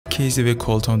Casey ve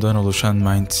Colton'dan oluşan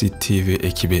Mindset TV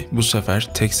ekibi bu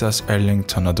sefer Texas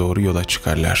Arlington'a doğru yola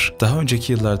çıkarlar. Daha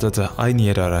önceki yıllarda da aynı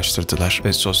yeri araştırdılar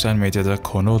ve sosyal medyada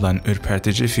konu olan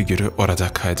ürpertici figürü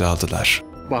orada kayda aldılar.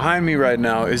 Behind me right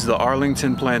now is the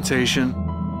Arlington plantation.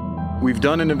 We've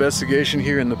done an investigation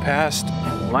here in the past.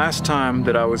 Last time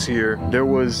that I was here, there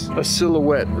was a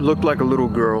silhouette. It looked like a little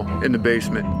girl in the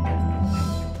basement.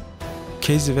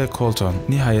 Casey ve Colton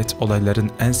nihayet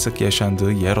olayların en sık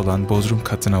yaşandığı yer olan bodrum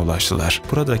katına ulaştılar.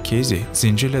 Burada Casey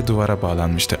zincirle duvara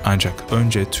bağlanmıştı ancak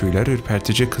önce tüyler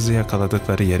ürpertici kızı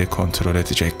yakaladıkları yeri kontrol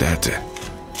edeceklerdi.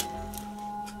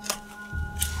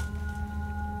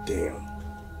 Damn,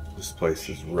 this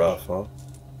place is rough, huh? I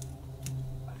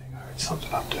think I heard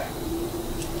something up there.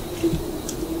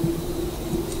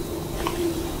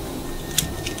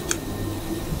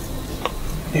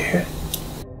 You hear it?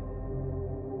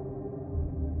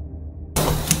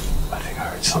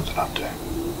 Something up there.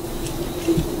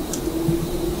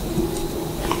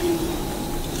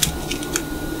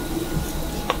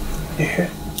 You hear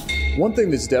it? One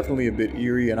thing that's definitely a bit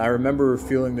eerie, and I remember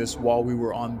feeling this while we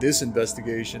were on this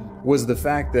investigation, was the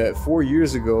fact that 4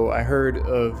 years ago I heard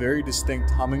a very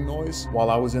distinct humming noise while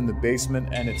I was in the basement,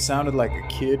 and it sounded like a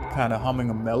kid kind of humming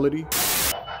a melody.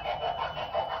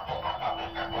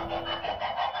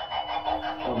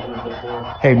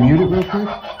 Hey, mute it real quick.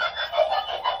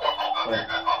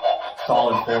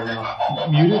 Solid 4 now.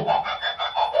 Mute it.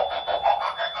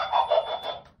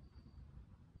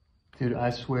 Dude,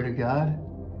 I swear to God,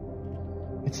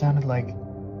 it sounded like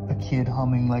a kid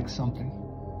humming like something.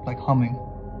 Like humming.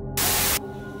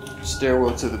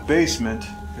 Stairwell to the basement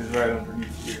is right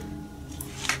underneath here.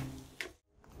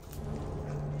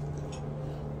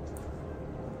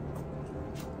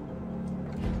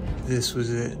 This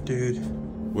was it, dude.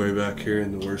 Way back here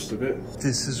in the worst of it.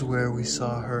 This is where we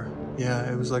saw her.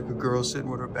 Yeah, it was like a girl sitting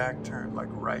with her back turned, like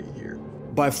right here.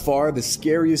 By far, the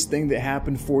scariest thing that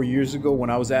happened 4 years ago when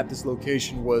I was at this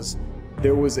location was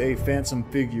there was a phantom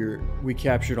figure we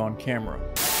captured on camera.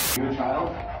 You a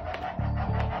child?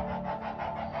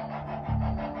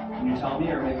 Can you tell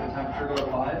me or make the temperature go to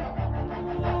 5?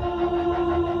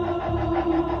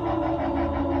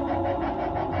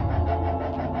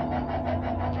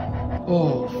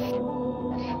 Oh.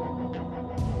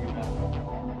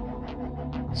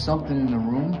 Something in the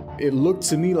room? It looked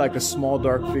to me like a small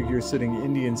dark figure sitting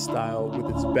Indian style with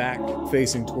its back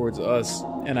facing towards us.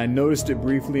 And I noticed it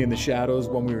briefly in the shadows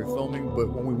when we were filming, but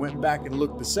when we went back and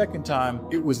looked the second time,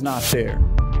 it was not there.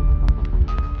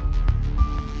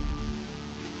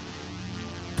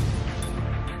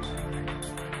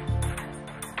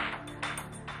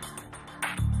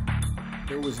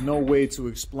 There was no way to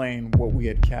explain what we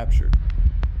had captured.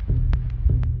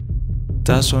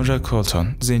 Daha sonra Colton,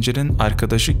 zincirin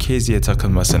arkadaşı Casey'ye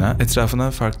takılmasına,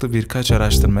 etrafına farklı birkaç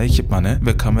araştırma ekipmanı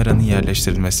ve kameranın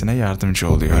yerleştirilmesine yardımcı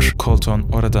oluyor. Colton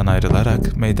oradan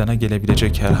ayrılarak meydana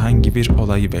gelebilecek herhangi bir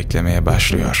olayı beklemeye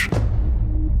başlıyor.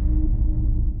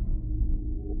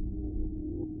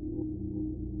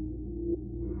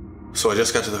 So I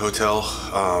just got to the hotel.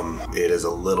 It is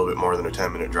a little bit more than a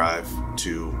 10-minute drive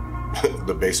to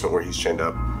the basement where he's chained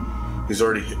up. He's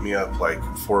already hit me up like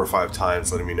 4 or 5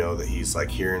 times, letting me know that he's like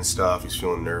hearing stuff, he's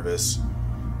feeling nervous.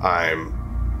 I'm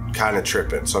kind of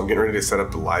tripping, so I'm getting ready to set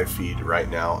up the live feed right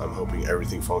now. I'm hoping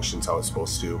everything functions how it's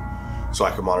supposed to, so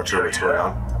I can monitor what's going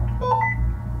on.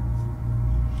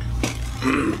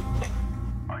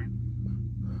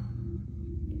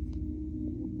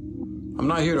 I'm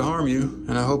not here to harm you,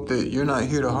 and I hope that you're not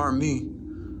here to harm me.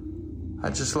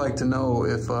 I'd just like to know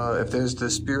if there's the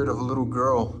spirit of a little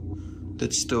girl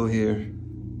that's still here.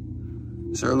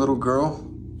 Is there a little girl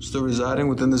still residing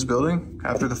within this building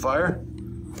after the fire?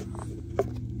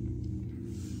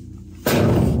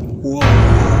 Whoa.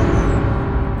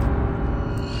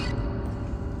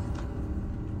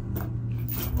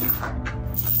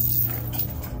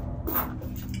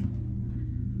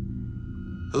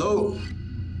 Hello?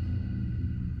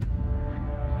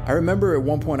 I remember at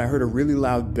one point I heard a really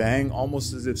loud bang,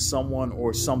 almost as if someone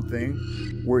or something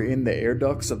were in the air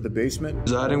ducts of the basement.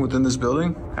 Residing within this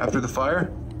building after the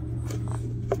fire?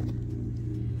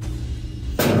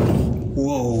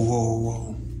 Whoa, whoa,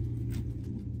 whoa.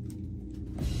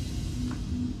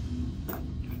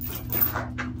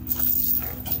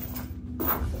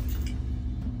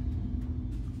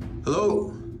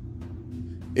 Hello?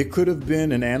 It could have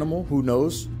been an animal, who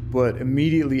knows, but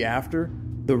immediately after,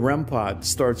 the REM pod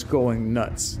starts going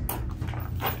nuts.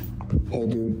 Oh,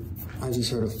 dude, I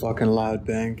just heard a fucking loud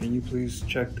bang. Can you please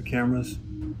check the cameras?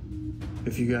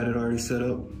 If you got it already set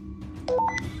up.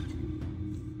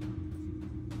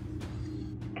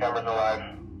 Cameras are live.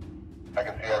 I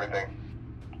can see everything.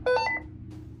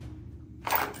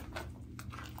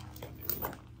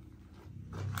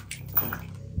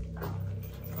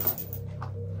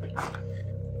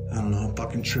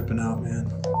 fucking tripping out, man.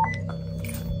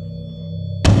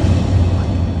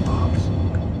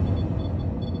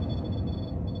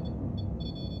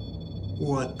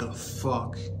 What the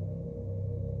fuck?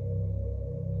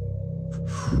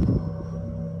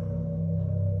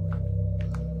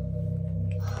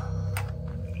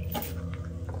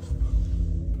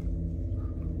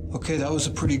 Okay, that was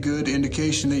a pretty good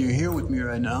indication that you're here with me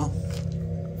right now.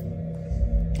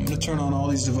 I'm gonna turn on all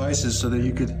these devices so that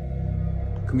you could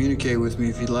communicate with me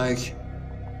if you'd like.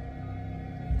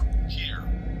 Here,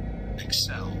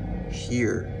 Excel.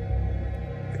 Here,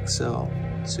 Excel.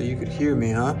 So you could hear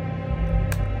me, huh?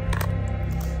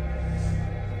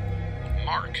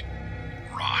 Mark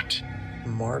Rot.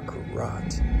 Mark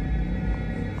Rot.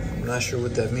 I'm not sure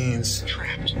what that means.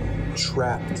 Trapped.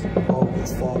 Trapped. Oh,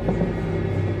 fuck.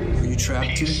 Are you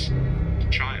trapped Peace. too?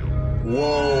 Child.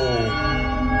 Whoa.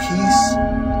 Peace,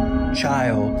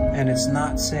 child. And it's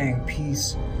not saying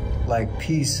peace like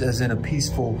peace as in a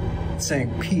peaceful. It's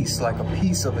saying peace like a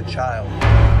piece of a child.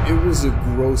 It was a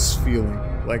gross feeling.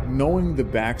 Like, knowing the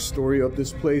backstory of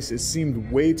this place, it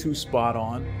seemed way too spot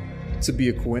on to be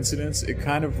a coincidence. It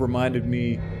kind of reminded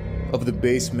me of the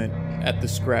basement at the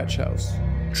Scratch House.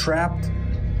 Trapped,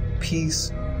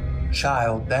 peace,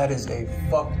 child. That is a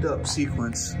fucked up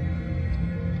sequence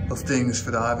of things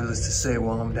for the Ovilus to say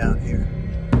while I'm down here.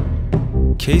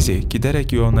 Casey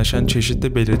giderek yoğunlaşan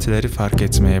çeşitli belirtileri fark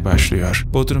etmeye başlıyor.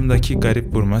 Bodrumdaki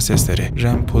garip vurma sesleri,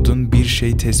 RAM podun bir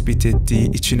şey tespit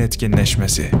ettiği için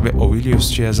etkinleşmesi ve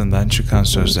Ovilus cihazından çıkan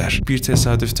sözler bir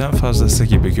tesadüften fazlası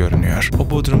gibi görünüyor. O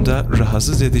bodrumda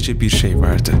rahatsız edici bir şey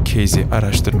vardı. Casey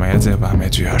araştırmaya devam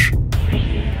ediyor.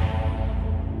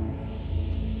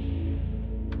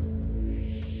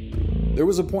 There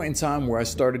was a point in time where I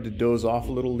started to doze off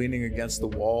a little, leaning against the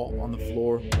wall on the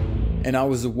floor, and I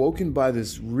was awoken by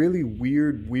this really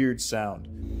weird sound.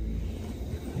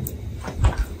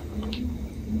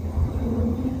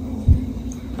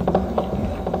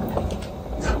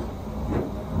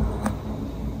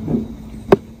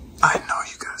 I know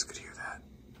you guys could hear that.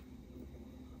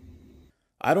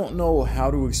 I don't know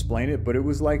how to explain it, but it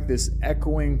was like this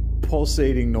echoing,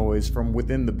 pulsating noise from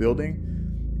within the building.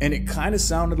 And it kind of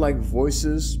sounded like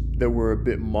voices that were a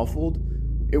bit muffled.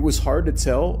 It was hard to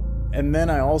tell. And then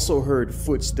I also heard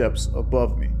footsteps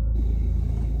above me.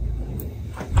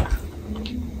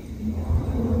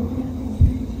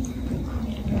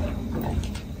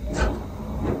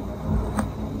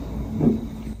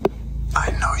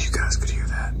 I know you guys could hear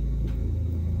that.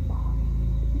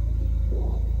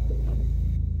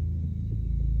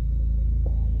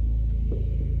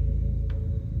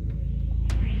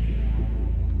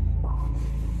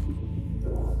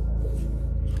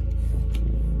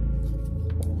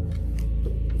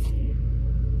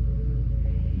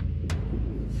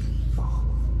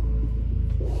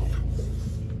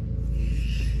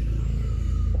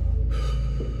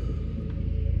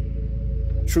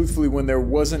 Truthfully, when there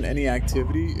wasn't any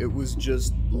activity, it was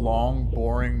just long,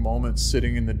 boring moments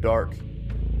sitting in the dark,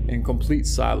 in complete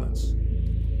silence.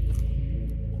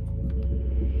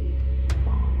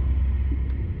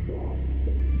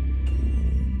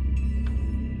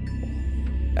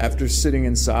 After sitting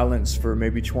in silence for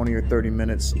maybe 20 or 30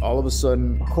 minutes, all of a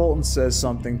sudden, Colton says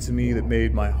something to me that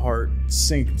made my heart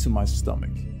sink to my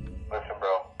stomach. Listen,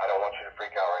 bro, I don't want you to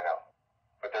freak out right now.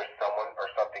 But there's someone or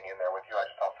something in there with you. I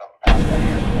just saw something.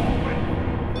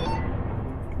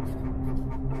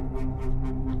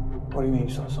 What do you mean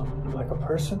you saw something? Like a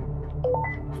person?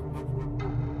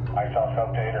 I saw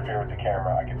something interfere with the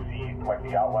camera. I could see like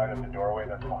the outline of the doorway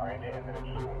that's behind it, and then it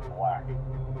just went black.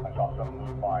 I saw something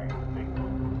move by.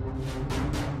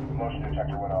 The motion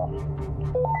detector went off.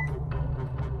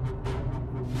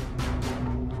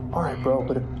 Alright, bro,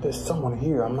 but if there's someone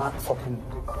here, I'm not fucking...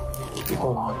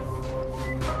 Hold on.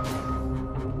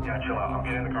 Yeah, chill out. I'm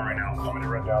getting in the car right now. I'm gonna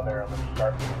run down there and let's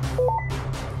start.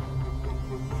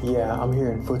 Yeah, I'm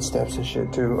hearing footsteps and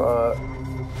shit too.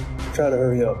 Try to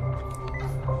hurry up.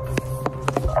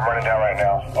 I'm running down right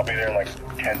now. I'll be there in like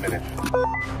 10 minutes.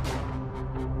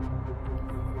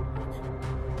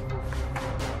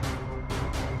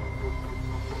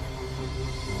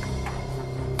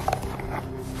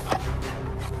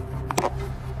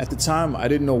 At the time, I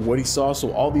didn't know what he saw,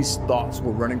 so all these thoughts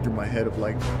were running through my head of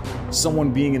like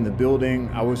someone being in the building.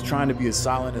 I was trying to be as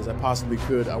silent as I possibly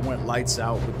could. I went lights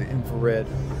out with the infrared.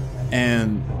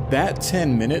 And that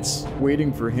 10 minutes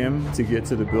waiting for him to get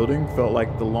to the building felt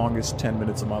like the longest 10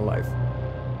 minutes of my life.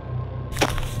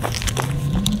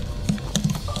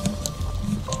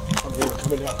 I'm here,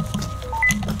 coming down.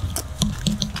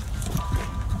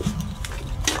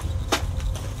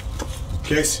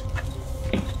 Case.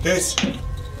 Case.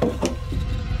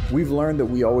 We've learned that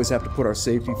we always have to put our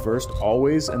safety first,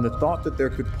 always, and the thought that there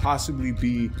could possibly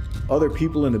be other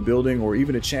people in the building or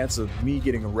even a chance of me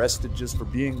getting arrested just for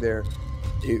being there,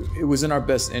 it was in our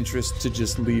best interest to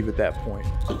just leave at that point.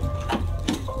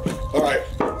 All right.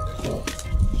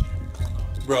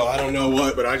 Bro, I don't know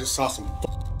what, but I just saw some.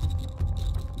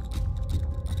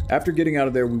 After getting out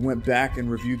of there, we went back and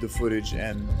reviewed the footage,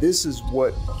 and this is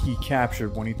what he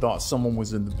captured when he thought someone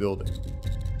was in the building.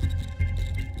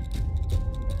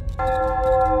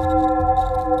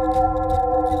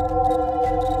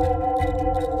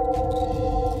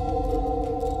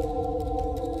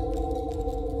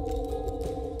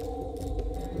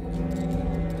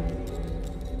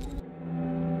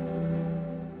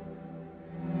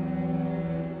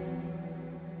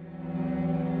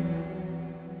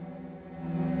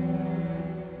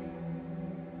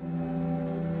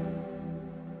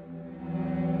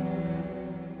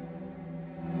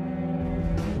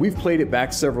 We've played it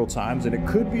back several times, and it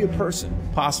could be a person,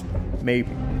 possibly, maybe.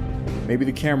 Maybe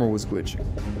the camera was glitching,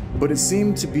 but it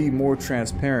seemed to be more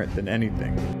transparent than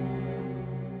anything.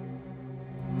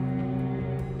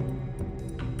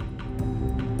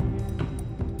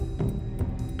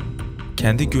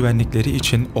 Kendi güvenlikleri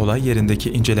için olay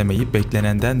yerindeki incelemeyi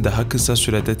beklenenden daha kısa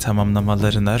sürede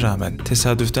tamamlamalarına rağmen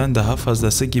tesadüften daha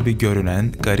fazlası gibi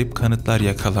görünen garip kanıtlar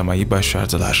yakalamayı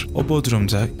başardılar. O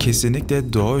bodrumda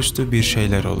kesinlikle doğaüstü bir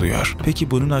şeyler oluyor.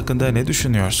 Peki bunun hakkında ne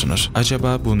düşünüyorsunuz?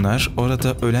 Acaba bunlar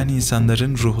orada ölen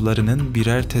insanların ruhlarının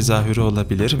birer tezahürü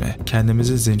olabilir mi?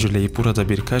 Kendimizi zincirleyip burada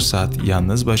birkaç saat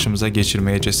yalnız başımıza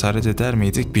geçirmeye cesaret eder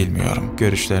miydik bilmiyorum.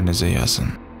 Görüşlerinizi yazın.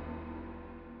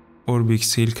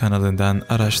 Urbixil kanalından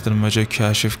araştırmacı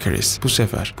Kaşif Chris bu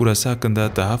sefer burası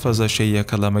hakkında daha fazla şey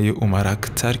yakalamayı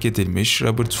umarak terk edilmiş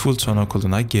Robert Fulton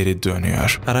Okulu'na geri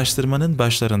dönüyor. Araştırmanın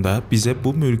başlarında bize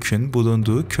bu mülkün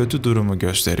bulunduğu kötü durumu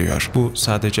gösteriyor. Bu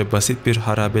sadece basit bir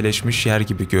harabeleşmiş yer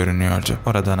gibi görünüyordu.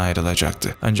 Oradan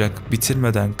ayrılacaktı. Ancak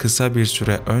bitirmeden kısa bir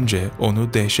süre önce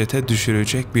onu dehşete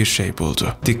düşürecek bir şey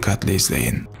buldu. Dikkatle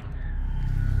izleyin.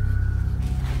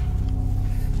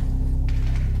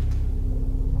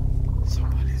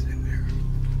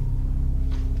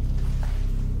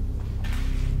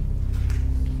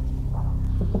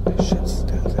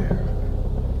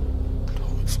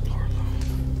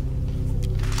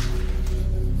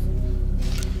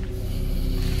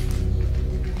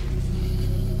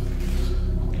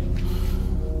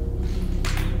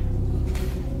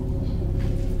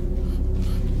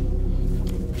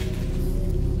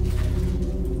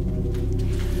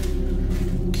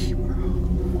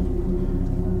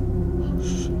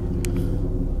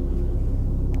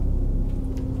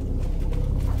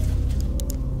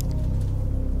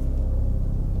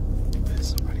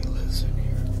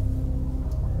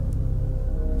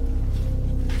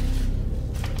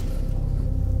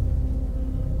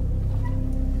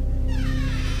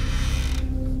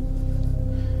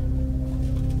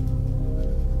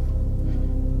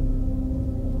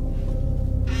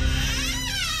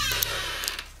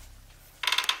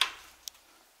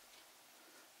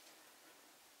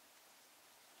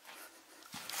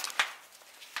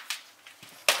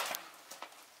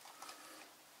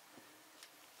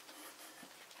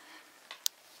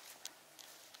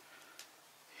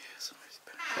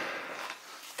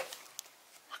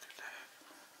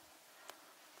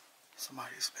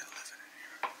 Somebody's been living in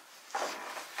here.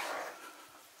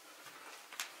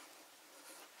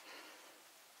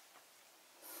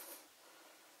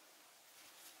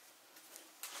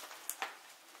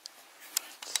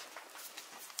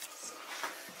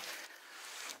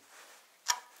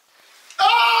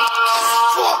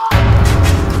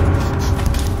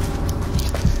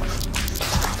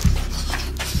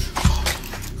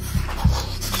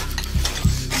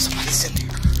 Somebody's in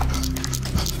here.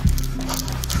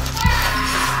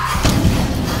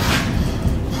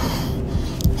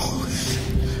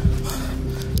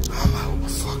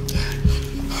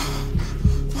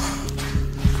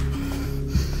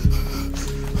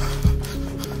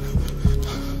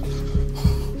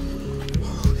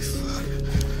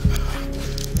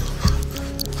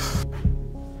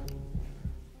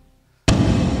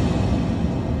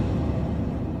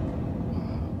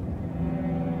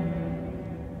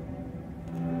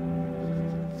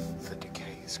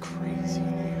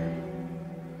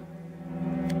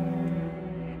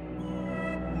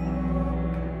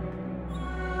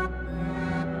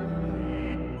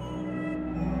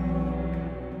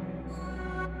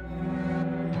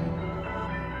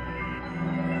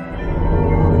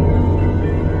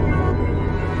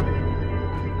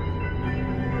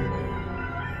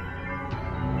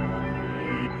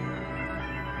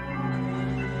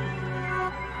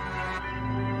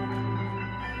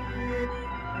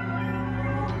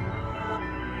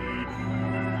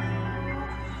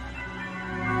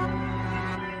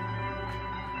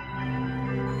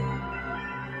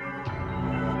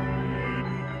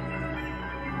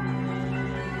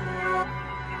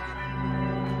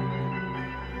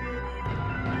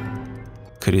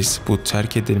 Chris bu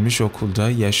terk edilmiş okulda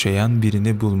yaşayan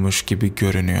birini bulmuş gibi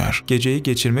görünüyor. Geceyi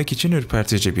geçirmek için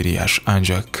ürpertici bir yer.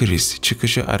 Ancak Chris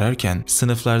çıkışı ararken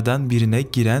sınıflardan birine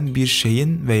giren bir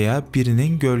şeyin veya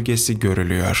birinin gölgesi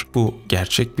görülüyor. Bu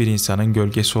gerçek bir insanın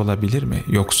gölgesi olabilir mi?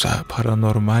 Yoksa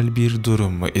paranormal bir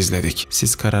durum mu izledik?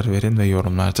 Siz karar verin ve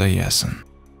yorumlarda yazın.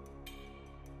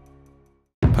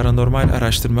 Paranormal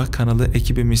araştırma kanalı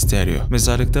ekibi Misterio,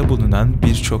 mezarlıkta bulunan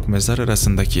birçok mezar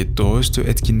arasındaki doğaüstü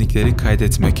etkinlikleri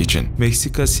kaydetmek için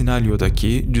Meksika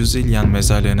Sinalo'daki Gizemli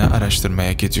mezarlığını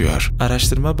araştırmaya gidiyor.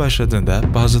 Araştırma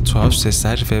başladığında bazı tuhaf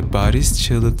sesler ve bariz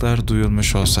çığlıklar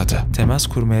duyulmuş olsa da temas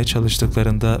kurmaya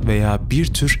çalıştıklarında veya bir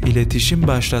tür iletişim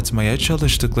başlatmaya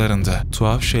çalıştıklarında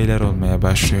tuhaf şeyler olmaya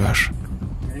başlıyor.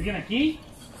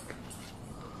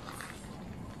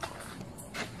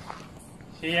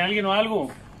 Si hay alguien o algo,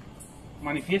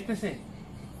 manifiéstese.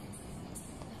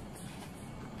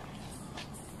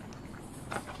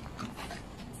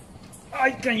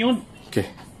 ¡Ay, cañón! ¿Qué?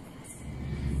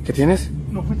 ¿Qué tienes?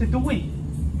 ¿No fuiste tú, güey?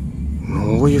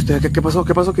 No, güey, ¿usted qué pasó?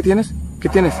 ¿Qué pasó? ¿Qué tienes? ¿Qué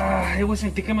tienes? Ay, güey,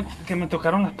 sentí que me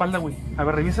tocaron la espalda, güey. A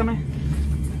ver, revísame.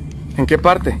 ¿En qué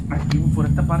parte? Aquí, por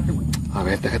esta parte, güey. A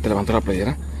ver, déjate levantar la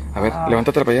playera. A ver,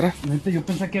 levántate la playera. Neta, yo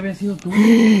pensé que había sido tú.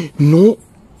 No.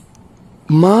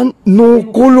 Man,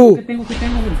 no, Colo. ¿Qué tengo,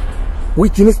 güey? Güey,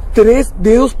 tienes 3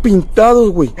 dedos pintados,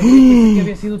 güey. Pensé que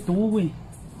había sido tú, güey.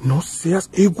 No seas...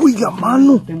 güey, la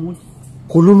mano.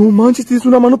 Colo, no manches, tienes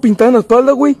una mano pintada en la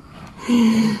espalda, güey.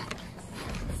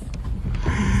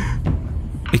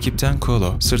 Ekipten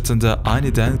Kolo sırtında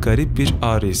aniden garip bir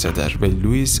ağrı hisseder ve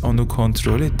Louis onu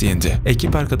kontrol ettiğinde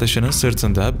ekip arkadaşının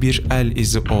sırtında bir el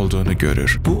izi olduğunu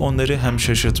görür. Bu onları hem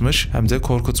şaşırtmış hem de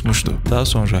korkutmuştu. Daha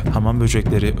sonra hamam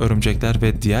böcekleri, örümcekler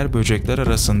ve diğer böcekler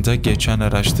arasında geçen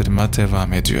araştırma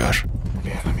devam ediyor.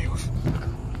 Vean, amigos.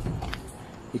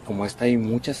 Y como está hay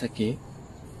muchas aquí,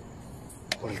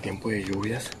 por el tiempo de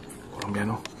lluvias,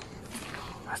 colombiano,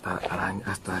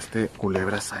 hasta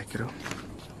culebras hay, creo.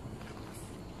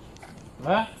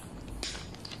 ¿Va?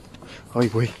 Ay,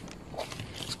 güey.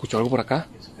 ¿Escuchó algo por acá?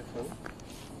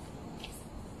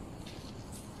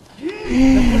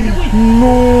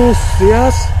 No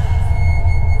seas...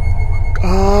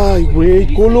 Ay,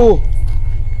 güey, Colo.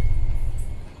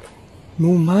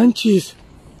 No manches.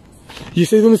 ¿Y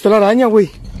ese es donde está la araña,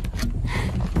 güey?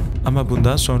 Ama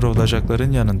bundan sonra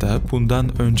olacakların yanında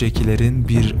bundan öncekilerin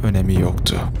bir önemi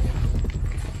yoktu.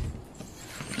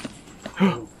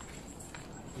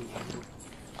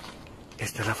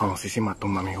 Esta es la famosísima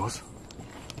tumba, amigos.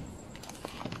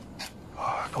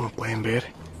 Como pueden ver,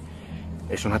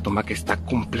 es una tumba que está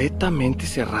completamente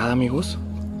cerrada, amigos.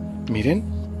 Miren,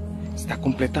 está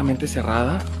completamente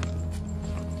cerrada.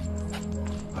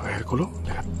 A ver, Colo,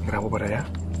 grabo para allá.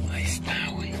 Ahí está,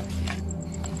 güey.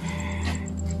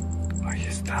 Ahí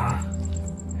está.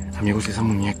 Amigos, esa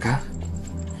muñeca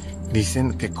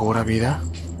dicen que cobra vida.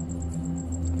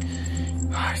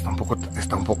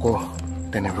 Está un poco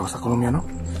tenebrosa, colombiano.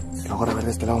 Si lo hago ver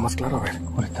de este lado más claro, a ver.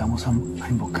 Ahorita vamos a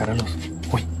invocar a los...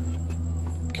 Uy,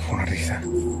 que fue una risa.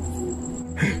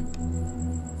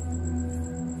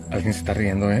 Alguien se está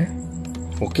riendo, ¿eh?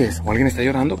 ¿O qué es? ¿O alguien está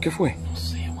llorando? ¿Qué fue? No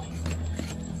sé, güey.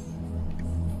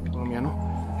 Colombiano,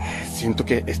 siento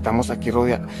que estamos aquí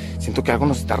rodeados. Siento que algo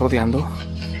nos está rodeando.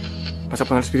 Vas a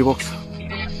poner el Spirit Box.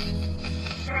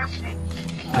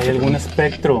 Hay algún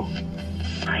espectro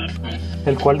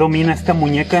el cual domina esta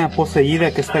muñeca poseída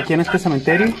que está aquí en este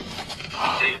cementerio.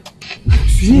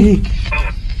 Sí.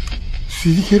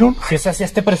 ¿Sí dijeron? Si es así,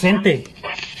 hazte presente.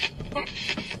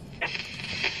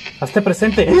 Hazte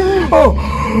presente. ¡Oh!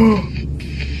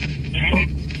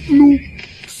 No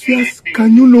seas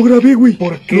cañón, lo grabé, güey.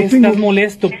 ¿Por qué estás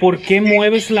molesto? ¿Por qué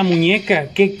mueves la muñeca?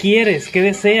 ¿Qué quieres? ¿Qué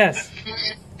deseas?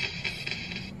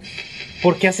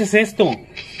 ¿Por qué haces esto?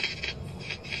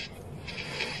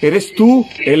 Eres tú,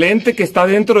 el ente que está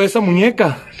dentro de esa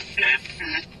muñeca.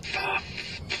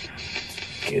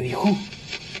 ¿Qué dijo?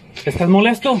 ¿Estás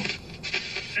molesto?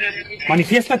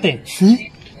 Manifiéstate.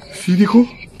 ¿Sí? ¿Sí dijo?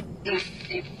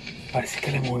 Parece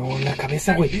que le muevo la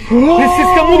cabeza, güey. ¡Oh! ¡Se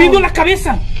está moviendo la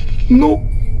cabeza! No.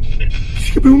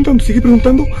 Sigue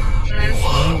preguntando.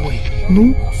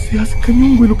 No seas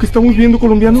cañón, güey, lo que estamos viendo,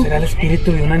 colombiano. ¿Será el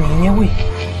espíritu de una niña, güey?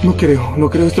 No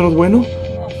creo, esto no es bueno.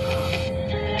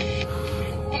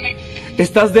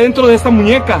 Estás dentro de esta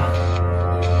muñeca.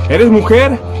 ¿Eres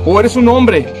mujer o eres un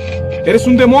hombre? ¿Eres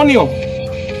un demonio?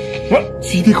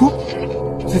 ¿Sí dijo?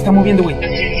 Se está moviendo, güey.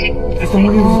 Se está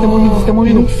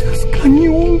moviendo. No seas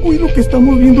cañón, güey, lo que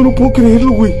estamos viendo, no puedo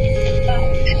creerlo, güey.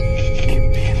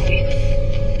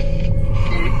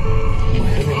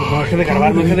 ¿Qué pedo?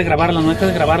 No dejes de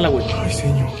grabarla, güey. Ay,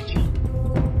 señor.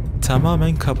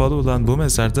 Tamamen kapalı olan bu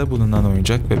mezarda bulunan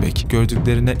oyuncak bebek,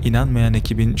 gördüklerine inanmayan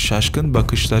ekibin şaşkın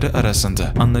bakışları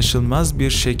arasında anlaşılmaz bir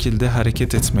şekilde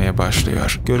hareket etmeye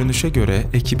başlıyor. Görünüşe göre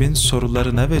ekibin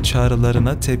sorularına ve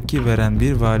çağrılarına tepki veren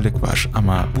bir varlık var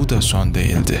ama bu da son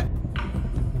değildi.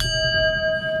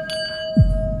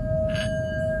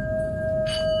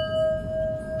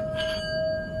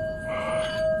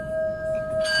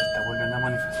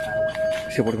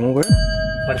 ¿Se volvió a mover?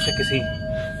 Parece que sí.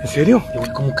 ¿En serio?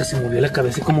 Güey, como que se movió la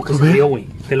cabeza y como que se rió, güey.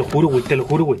 Te lo juro, güey, te lo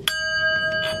juro, güey.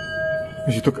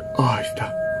 Necesito que... Ah, ahí está.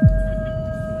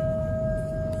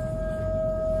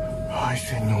 Ay,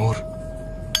 señor.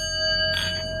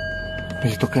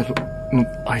 Necesito que... No,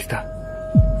 ahí está.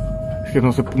 Es que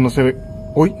no se ve...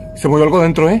 Uy, se movió algo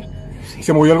dentro, ¿eh? Sí.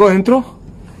 ¿Se movió algo dentro?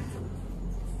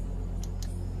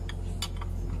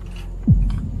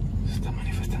 Se está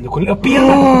manifestando con la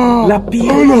pierna. ¡Ah! La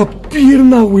pierna. ¡Ah, la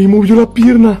pierna, güey! Movió la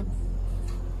pierna.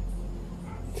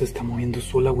 Se está moviendo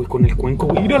sola, güey, con el cuenco,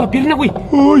 güey. Mira la pierna, güey.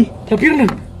 ¡Ay! La pierna.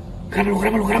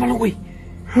 Grábalo, güey.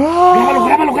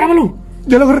 ¡Ah! Grábalo.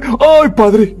 Ya lo agarré. ¡Ay,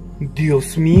 padre!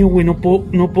 Dios mío, güey, no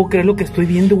puedo creer lo que estoy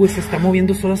viendo, güey. Se está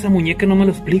moviendo sola esa muñeca, no me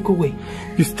lo explico, güey.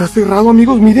 Está cerrado,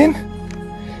 amigos, miren.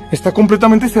 Está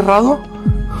completamente cerrado.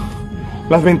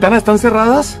 Las ventanas están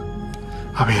cerradas.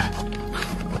 A ver.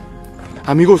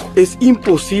 Amigos, es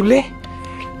imposible.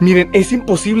 Miren, es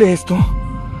imposible esto.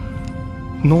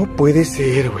 No puede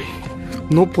ser, güey.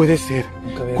 No puede ser.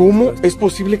 ¿Cómo es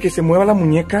posible que se mueva la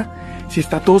muñeca si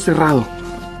está todo cerrado?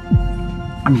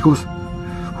 Amigos.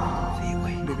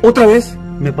 ¿Otra vez?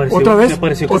 Me pareció, ¿Otra vez? Me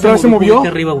pareció que ¿Otra vez se movió?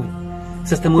 Arriba, güey.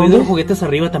 Se está moviendo los juguetes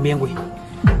arriba también, güey.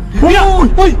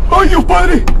 ¡Ay, Dios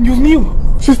padre! Dios mío.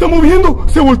 Se está moviendo.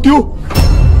 Se volteó.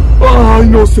 ¡Ay,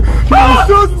 no sé! ¡No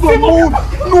seas mamón!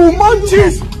 ¡No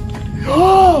manches!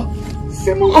 ¡Ah!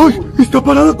 Se movió. ¡Ay! ¡Está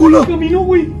parada, cola! Caminó,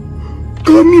 güey.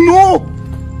 ¡Caminó!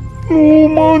 ¡No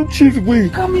manches,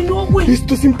 güey! Caminó, güey.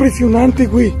 Esto es impresionante,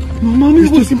 güey. No mames,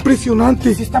 Esto es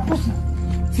impresionante. Se está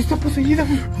poseída,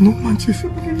 güey. No manches.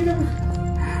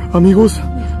 Amigos,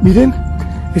 miren.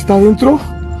 Está adentro.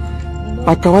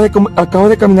 Acaba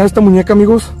de caminar esta muñeca,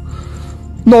 amigos.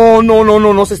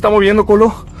 No. Se está moviendo,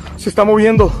 Colo. Se está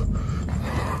moviendo.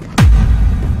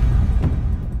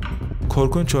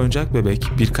 Korkunç oyuncak bebek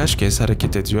birkaç kez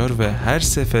hareket ediyor ve her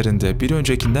seferinde bir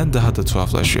öncekinden daha da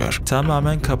tuhaflaşıyor.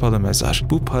 Tamamen kapalı mezar.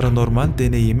 Bu paranormal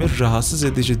deneyimi rahatsız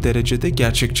edici derecede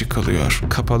gerçekçi kılıyor.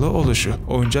 Kapalı oluşu,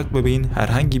 oyuncak bebeğin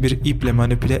herhangi bir iple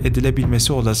manipüle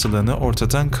edilebilmesi olasılığını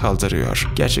ortadan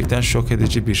kaldırıyor. Gerçekten şok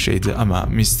edici bir şeydi ama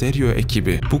Misterio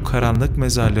ekibi bu karanlık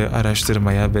mezarlığı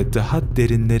araştırmaya ve daha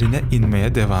derinlerine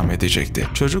inmeye devam edecekti.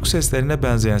 Çocuk seslerine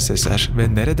benzeyen sesler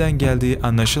ve nereden geldiği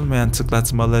anlaşılmayan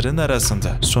tıklatmaların arasında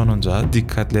sonunda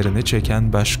dikkatlerini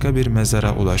çeken başka bir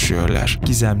mezara ulaşıyorlar.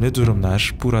 Gizemli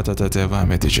durumlar burada da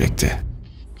devam edecekti.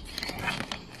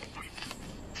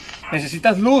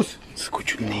 Necesitas luz.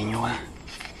 Escucho un niño, ¿eh?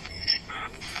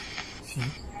 Sí.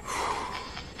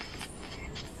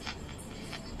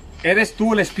 Eres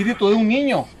tú el espíritu de un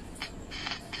niño.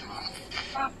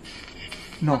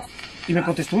 No. Y me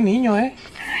contestó un niño, ¿eh?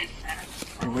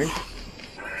 Güey.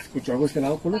 ¿Escuchó algo de este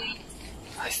lado, Colo?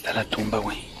 Ahí está la tumba,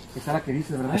 güey. Esta es la que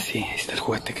dices, ¿verdad? Sí, ahí está el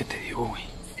juguete que te digo, güey.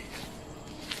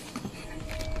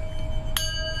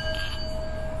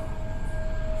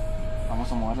 Vamos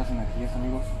a mover las energías,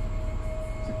 amigos.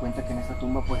 Se cuenta que en esta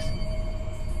tumba, pues...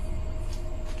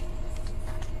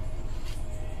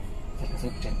 se alcanza a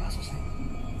escuchar pasos, ¿eh?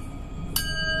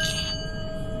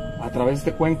 A través de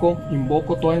este cuenco,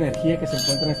 invoco toda energía que se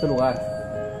encuentra en este lugar.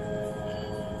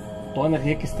 Toda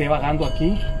energía que esté vagando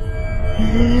aquí.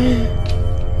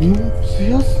 No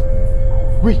seas...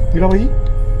 Güey, míralo ahí.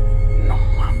 No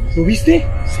mames. ¿Lo viste?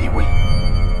 Sí, güey.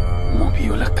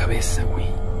 Movió la cabeza, güey.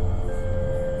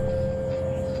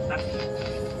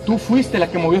 Tú fuiste la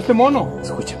que movió este mono.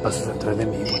 Escuché pasos atrás de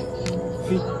mí, güey.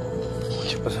 Sí.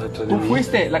 Escuché pasos atrás de mí. Tú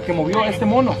fuiste la que movió este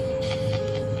mono.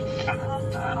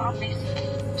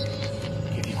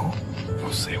 ¿Qué dijo?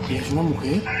 No sé, güey. ¿Es una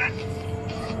mujer?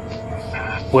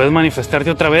 ¿Puedes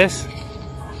manifestarte otra vez?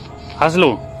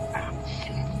 Hazlo.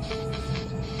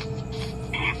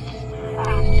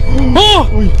 ¡Oh!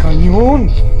 ¡Uy, cañón!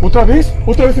 ¿Otra vez?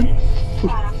 ¿Otra vez?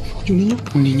 ¿Escuché un niño?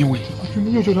 Un niño, güey. ¿Escuché un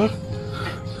niño llorar?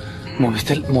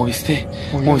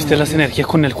 Moviste las energías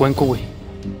con el cuenco, güey.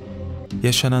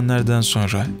 Yaşananlardan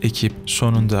sonra ekip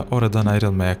sonunda oradan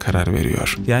ayrılmaya karar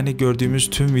veriyor. Yani gördüğümüz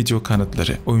tüm video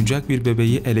kanıtları oyuncak bir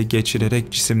bebeği ele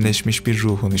geçirerek cisimleşmiş bir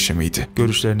ruhun işi miydi?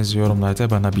 Görüşlerinizi yorumlarda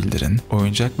bana bildirin.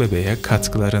 Oyuncak bebeğe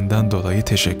katkılarından dolayı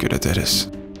teşekkür ederiz.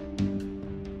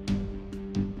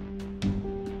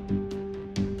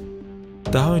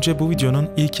 Daha önce bu videonun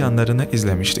ilk anlarını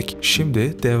izlemiştik.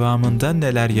 Şimdi devamında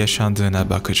neler yaşandığına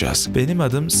bakacağız. Benim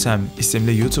adım Sam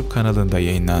isimli YouTube kanalında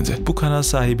yayınlandı. Bu kanal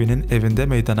sahibinin evinde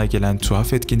meydana gelen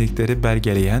tuhaf etkinlikleri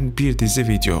belgeleyen bir dizi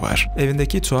video var.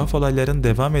 Evindeki tuhaf olayların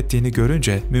devam ettiğini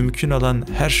görünce mümkün olan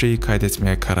her şeyi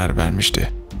kaydetmeye karar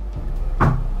vermişti.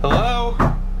 Hello?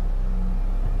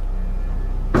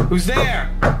 Who's there?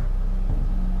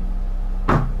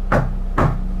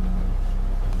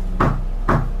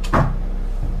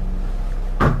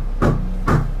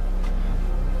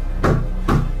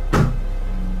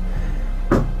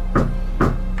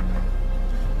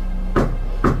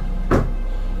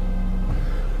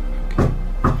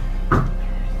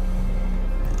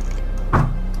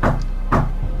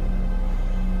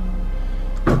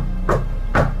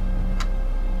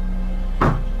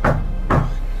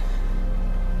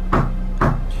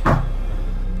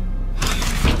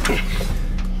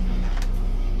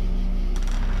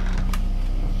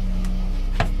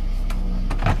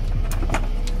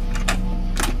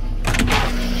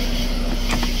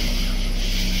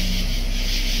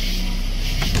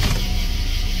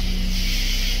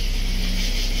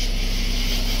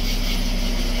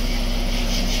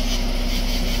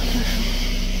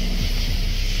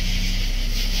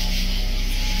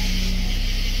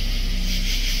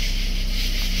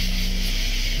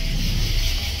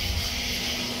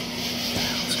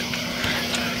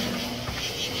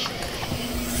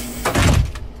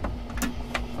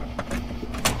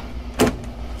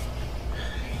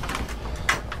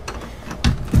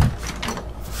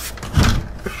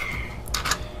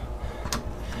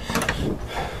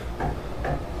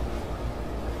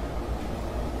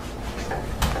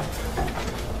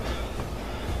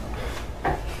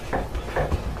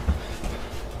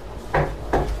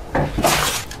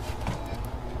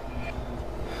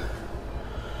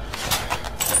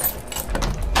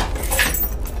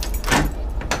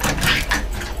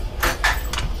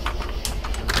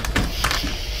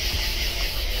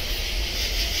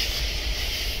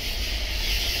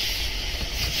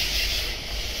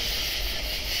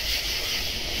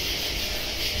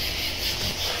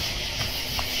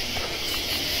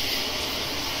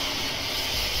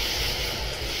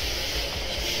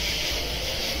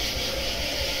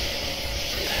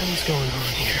 What's going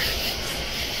on here?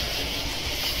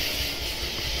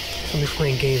 Somebody's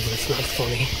playing games and it's not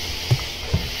funny.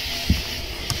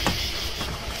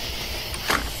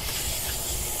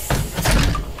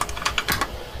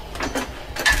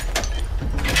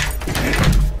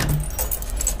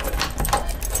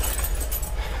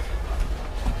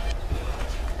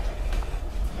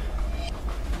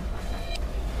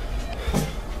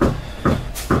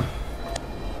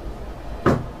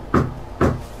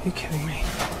 Are you kidding me?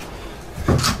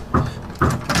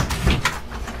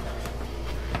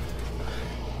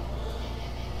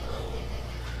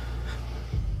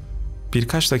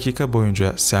 Birkaç dakika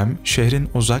boyunca Sam, şehrin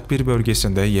uzak bir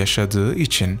bölgesinde yaşadığı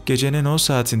için gecenin o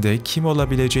saatinde kim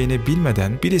olabileceğini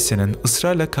bilmeden birisinin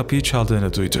ısrarla kapıyı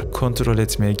çaldığını duydu. Kontrol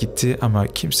etmeye gitti ama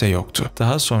kimse yoktu.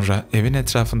 Daha sonra evin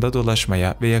etrafında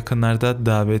dolaşmaya ve yakınlarda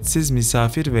davetsiz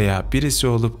misafir veya birisi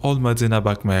olup olmadığına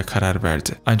bakmaya karar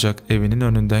verdi. Ancak evinin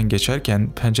önünden geçerken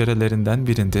pencerelerinden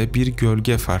birinde bir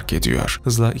gölge fark ediyor.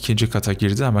 Hızla ikinci kata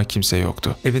girdi ama kimse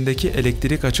yoktu. Evindeki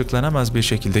elektrik açıklanamaz bir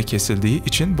şekilde kesildiği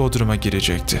için bodruma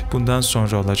girecekti. Bundan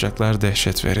sonra olacaklar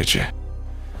dehşet verici.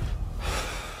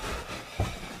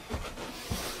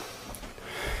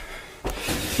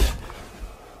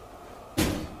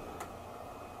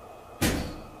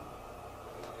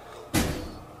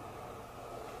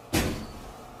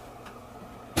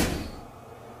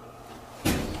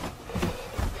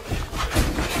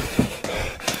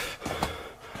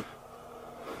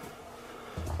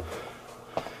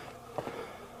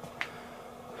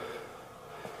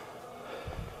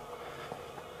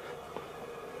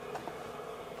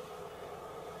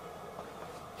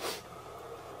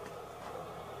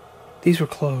 These were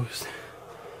closed.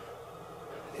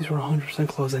 These were 100%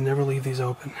 closed. I never leave these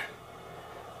open.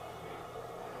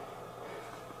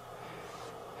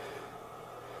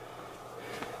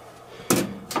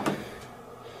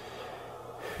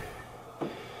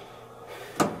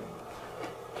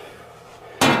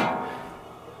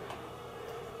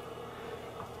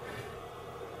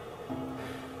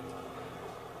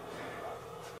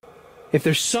 If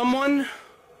there's someone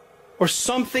or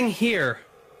something here,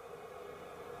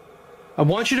 I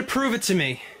want you to prove it to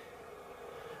me.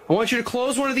 I want you to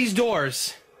close one of these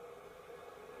doors.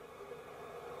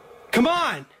 Come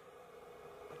on!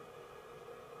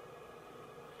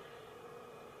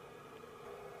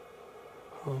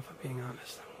 Well, if I'm being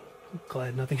honest, I'm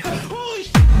glad nothing happened. Holy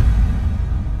shit!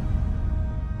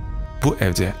 Bu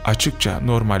evde açıkça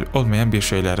normal olmayan bir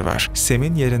şeyler var.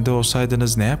 Sam'in yerinde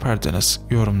olsaydınız ne yapardınız?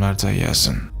 Yorumlarda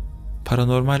yazın.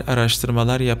 Paranormal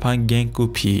araştırmalar yapan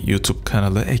Gengupi YouTube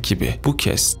kanalı ekibi bu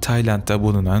kez Tayland'da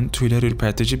bulunan tüyler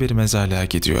ürpertici bir mezarlığa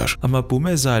gidiyor. Ama bu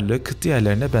mezarlık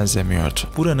diğerlerine benzemiyordu.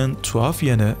 Buranın tuhaf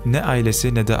yanı ne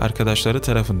ailesi ne de arkadaşları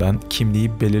tarafından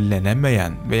kimliği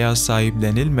belirlenemeyen veya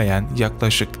sahiplenilmeyen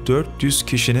yaklaşık 400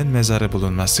 kişinin mezarı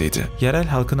bulunmasıydı. Yerel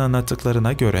halkın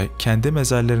anlattıklarına göre kendi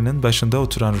mezarlarının başında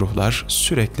oturan ruhlar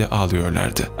sürekli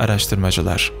ağlıyorlardı.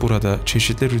 Araştırmacılar burada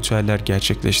çeşitli ritüeller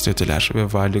gerçekleştirdiler ve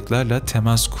varlıklarla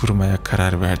temas kurmaya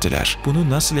karar verdiler. Bunu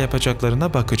nasıl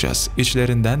yapacaklarına bakacağız.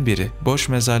 İçlerinden biri boş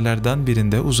mezarlardan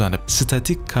birinde uzanıp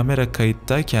statik kamera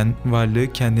kayıttayken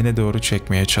varlığı kendine doğru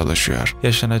çekmeye çalışıyor.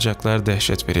 Yaşanacaklar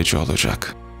dehşet verici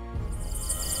olacak.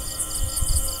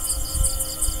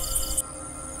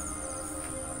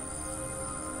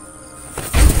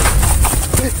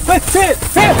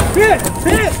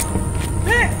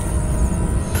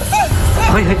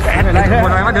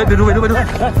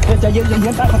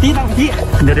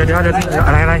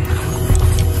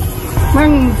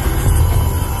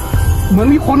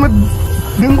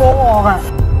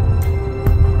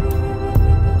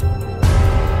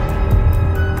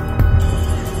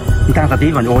ตั้งสติ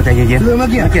ก่อนโอใจเย็นๆเมื่อ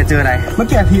กี้เจออะไรเมื่อ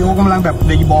กี้ทีโอกำลังแบบไ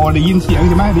ด้ยินเสียงใ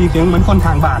ช่ไหมได้ยินเสียงเหมือนคนท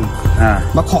างบ้าน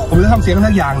มาเคาะผมเลยทำเสียง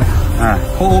ทักอย่างเลย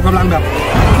โอกำลังแบบ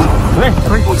เฮ้ย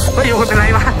โอเป็นไร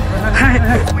วะ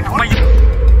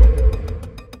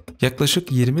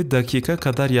Yaklaşık 20 dakika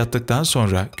kadar yattıktan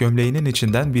sonra gömleğinin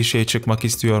içinden bir şey çıkmak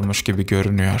istiyormuş gibi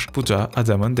görünüyor. Bu da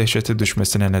adamın dehşete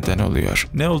düşmesine neden oluyor.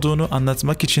 Ne olduğunu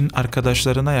anlatmak için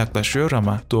arkadaşlarına yaklaşıyor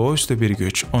ama doğaüstü bir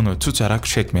güç onu tutarak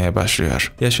çekmeye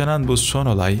başlıyor. Yaşanan bu son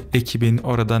olay ekibin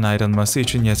oradan ayrılması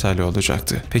için yeterli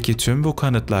olacaktı. Peki tüm bu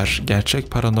kanıtlar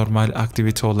gerçek paranormal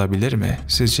aktivite olabilir mi?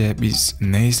 Sizce biz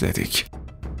ne izledik?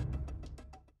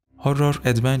 Horror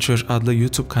Adventure adlı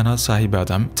YouTube kanal sahibi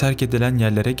adam, terk edilen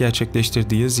yerlere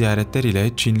gerçekleştirdiği ziyaretler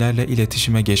ile cinlerle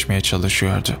iletişime geçmeye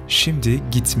çalışıyordu. Şimdi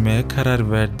gitmeye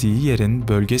karar verdiği yerin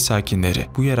bölge sakinleri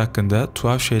bu yer hakkında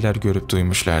tuhaf şeyler görüp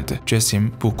duymuşlardı.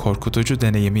 Gizemli bu korkutucu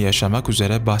deneyimi yaşamak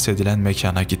üzere bahsedilen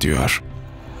mekana gidiyor.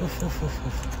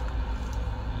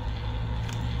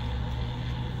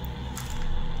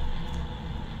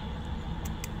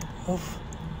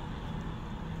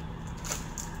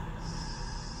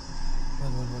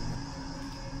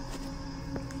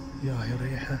 يا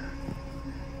ريحة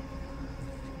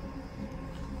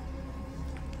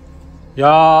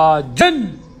يا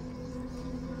جن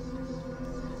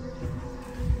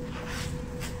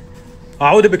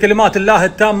أعوذ بكلمات الله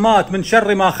التامات من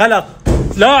شر ما خلق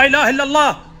لا إله إلا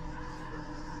الله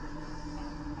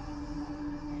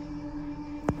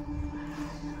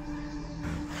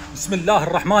بسم الله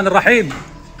الرحمن الرحيم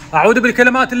أعوذ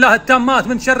بكلمات الله التامات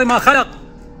من شر ما خلق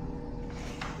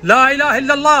لا إله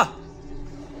إلا الله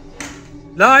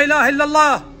لا إله إلا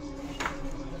الله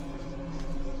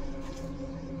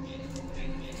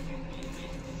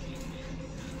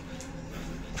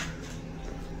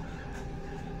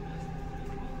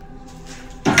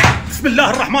بسم الله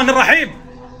الرحمن الرحيم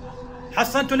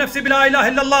حصنت نفسي بلا إله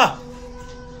إلا الله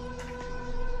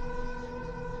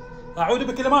أعوذ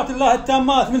بكلمات الله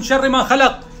التامات من شر ما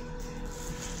خلق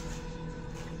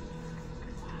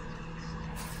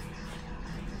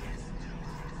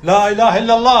لا إله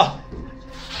إلا الله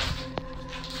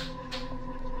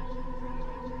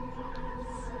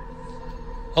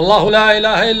الله لا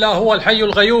إله إلا هو الحي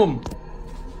القيوم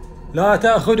لا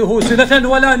تأخذه سنة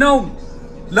ولا نوم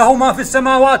له ما في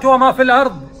السماوات وما في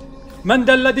الأرض من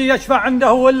ذا الذي يشفع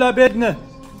عنده إلا بإذنه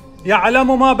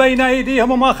يعلم ما بين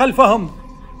أيديهم وما خلفهم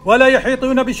ولا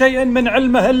يحيطون بشيء من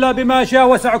علمه إلا بما شاء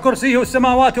وسع كرسيه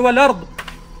السماوات والأرض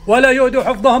ولا يؤد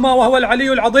حفظهما وهو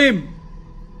العلي العظيم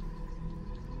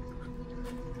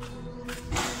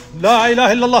لا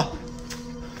إله إلا الله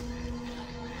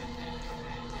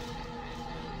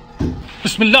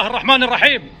بسم الله الرحمن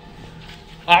الرحيم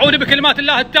أعوذ بكلمات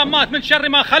الله التامات من شر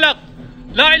ما خلق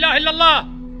لا إله إلا الله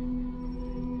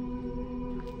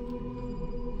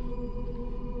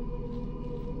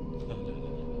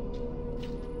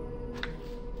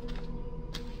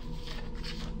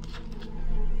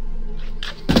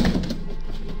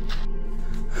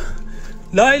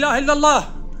لا إله إلا الله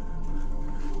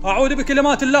أعوذ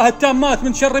بكلمات الله التامات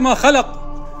من شر ما خلق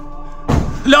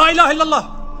لا إله إلا الله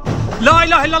لا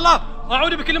إله إلا الله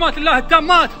أعوذ بكلمات الله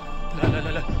التامات لا لا لا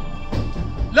لا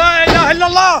لا إله إلا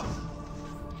الله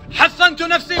حصنت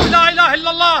نفسي بلا إله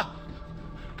إلا الله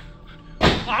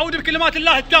أعوذ بكلمات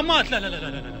الله التامات لا لا لا لا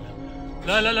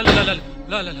لا لا لا لا لا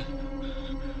لا لا لا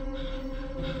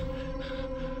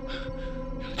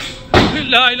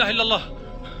لا إله إلا الله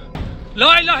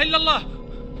La ilahe illallah.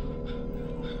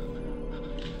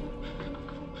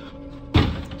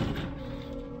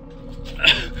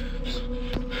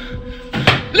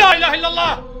 La ilahe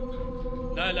illallah.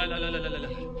 La la la la la la la.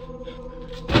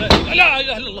 La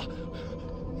ilahe illallah.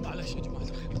 معلش يا جماعة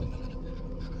الخير.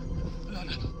 لا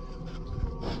لا.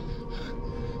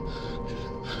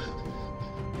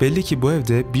 Belli ki bu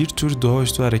evde bir tür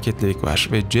doğaüstü hareketlilik var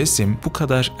ve Cesim bu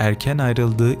kadar erken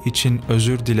ayrıldığı için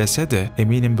özür dilese de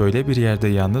eminim böyle bir yerde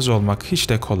yalnız olmak hiç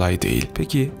de kolay değil.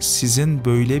 Peki sizin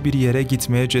böyle bir yere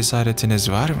gitmeye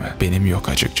cesaretiniz var mı? Benim yok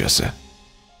açıkçası.